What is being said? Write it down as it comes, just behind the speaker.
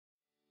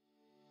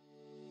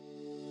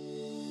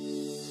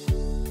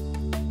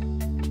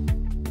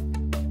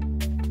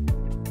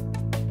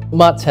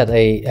Matt had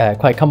a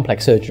quite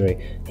complex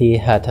surgery. He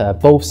had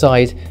both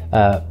sides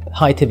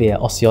high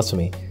tibial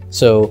osteotomy.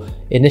 So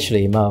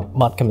initially,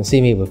 Matt came and see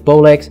me with bow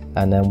legs,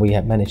 and then we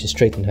had managed to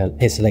straighten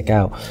his leg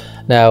out.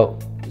 Now,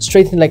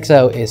 straightening legs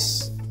out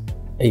is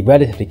a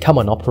relatively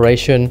common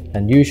operation,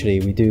 and usually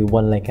we do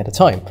one leg at a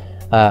time.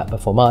 But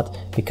for Matt,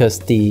 because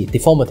the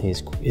deformity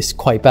is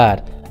quite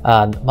bad,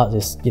 and Matt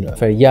is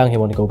very young, he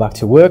want to go back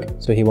to work,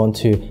 so he want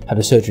to have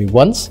the surgery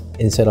once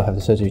instead of have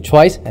the surgery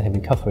twice, and have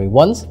recovery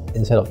once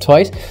instead of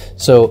twice.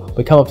 So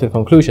we come up to the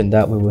conclusion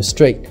that we will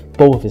straight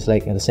both of his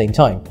legs at the same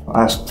time.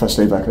 I asked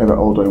firstly if I could have it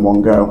all done in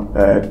one go,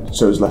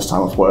 so there's less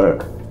time off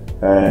work,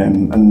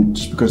 and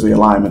just because of the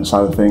alignment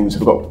side of things,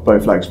 if I got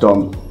both legs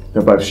done,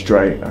 they're both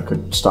straight, I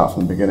could start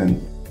from the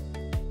beginning.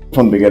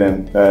 From the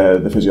beginning,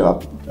 the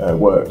Physiolab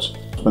worked.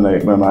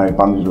 When my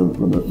bandages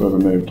were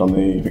removed on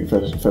the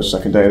first or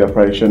second day of the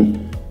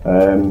operation,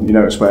 you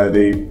notice where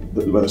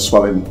the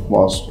swelling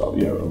was,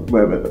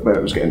 where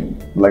it was getting,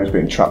 the legs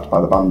being trapped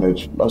by the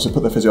bandage. I also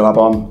put the Physiolab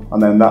on,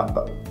 and then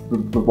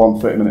with one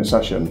 30-minute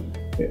session,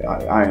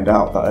 I ironed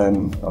out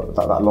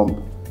that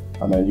lump,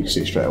 and then you can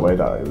see straight away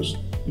that it was,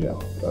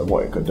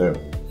 what it could do.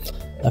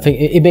 I think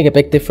it made a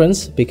big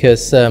difference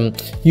because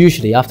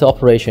usually after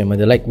operation, when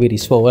the leg really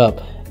swell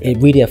up, it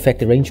really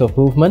affects the range of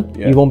movement.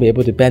 You won't be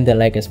able to bend the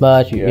leg as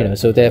much,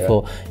 so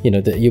therefore,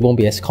 you won't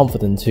be as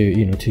confident to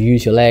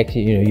use your leg.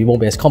 You won't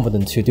be as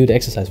confident to do the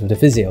exercise with the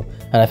physio,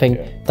 and I think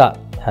that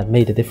had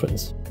made a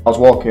difference. I was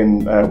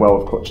walking well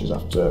with crutches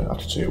after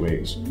 2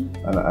 weeks,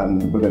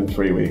 and within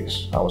 3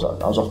 weeks, I was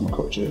off my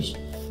crutches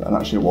and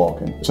actually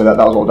walking. So that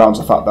was all down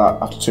to the fact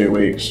that after 2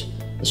 weeks,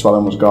 the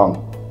swelling was gone,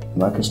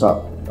 and I could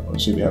start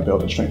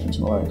building strength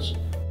into my legs.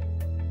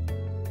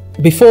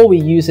 Before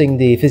we're using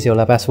the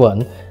Physiolab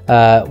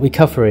S1,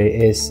 recovery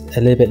is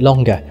a little bit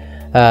longer.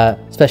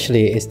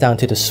 Especially it's down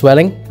to the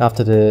swelling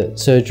after the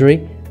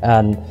surgery,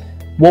 and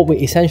what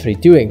we're essentially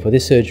doing for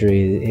this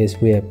surgery is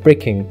we're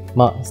breaking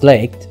Matt's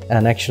leg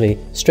and actually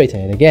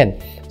straightening it again.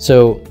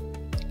 So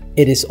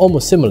it is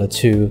almost similar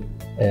to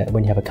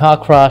when you have a car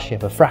crash, you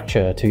have a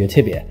fracture to your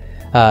tibia,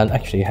 and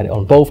actually you had it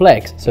on both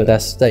legs. So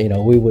that's that.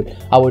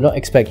 I would not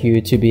expect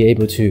you to be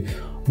able to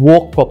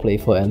walk properly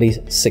for at least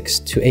 6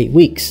 to 8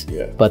 weeks.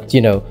 But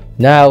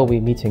now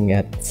we're meeting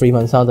at 3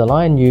 months down the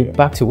line, you're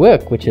back to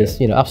work, which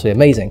is absolutely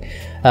amazing.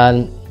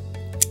 And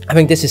I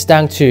think this is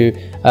down to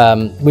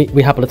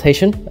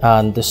rehabilitation,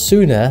 and the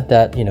sooner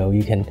that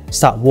you can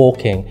start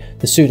walking,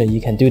 the sooner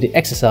you can do the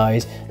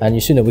exercise, and the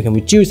sooner we can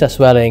reduce that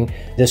swelling,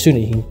 the sooner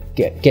you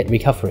can get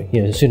recovery.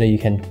 The sooner you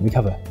can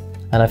recover.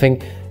 And I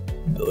think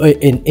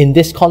in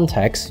this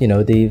context,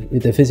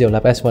 the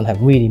Physiolab S1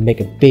 have really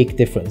made a big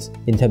difference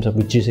in terms of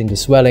reducing the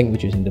swelling,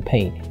 reducing the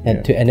pain,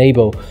 and to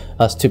enable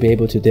us to be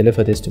able to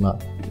deliver this to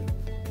Matt.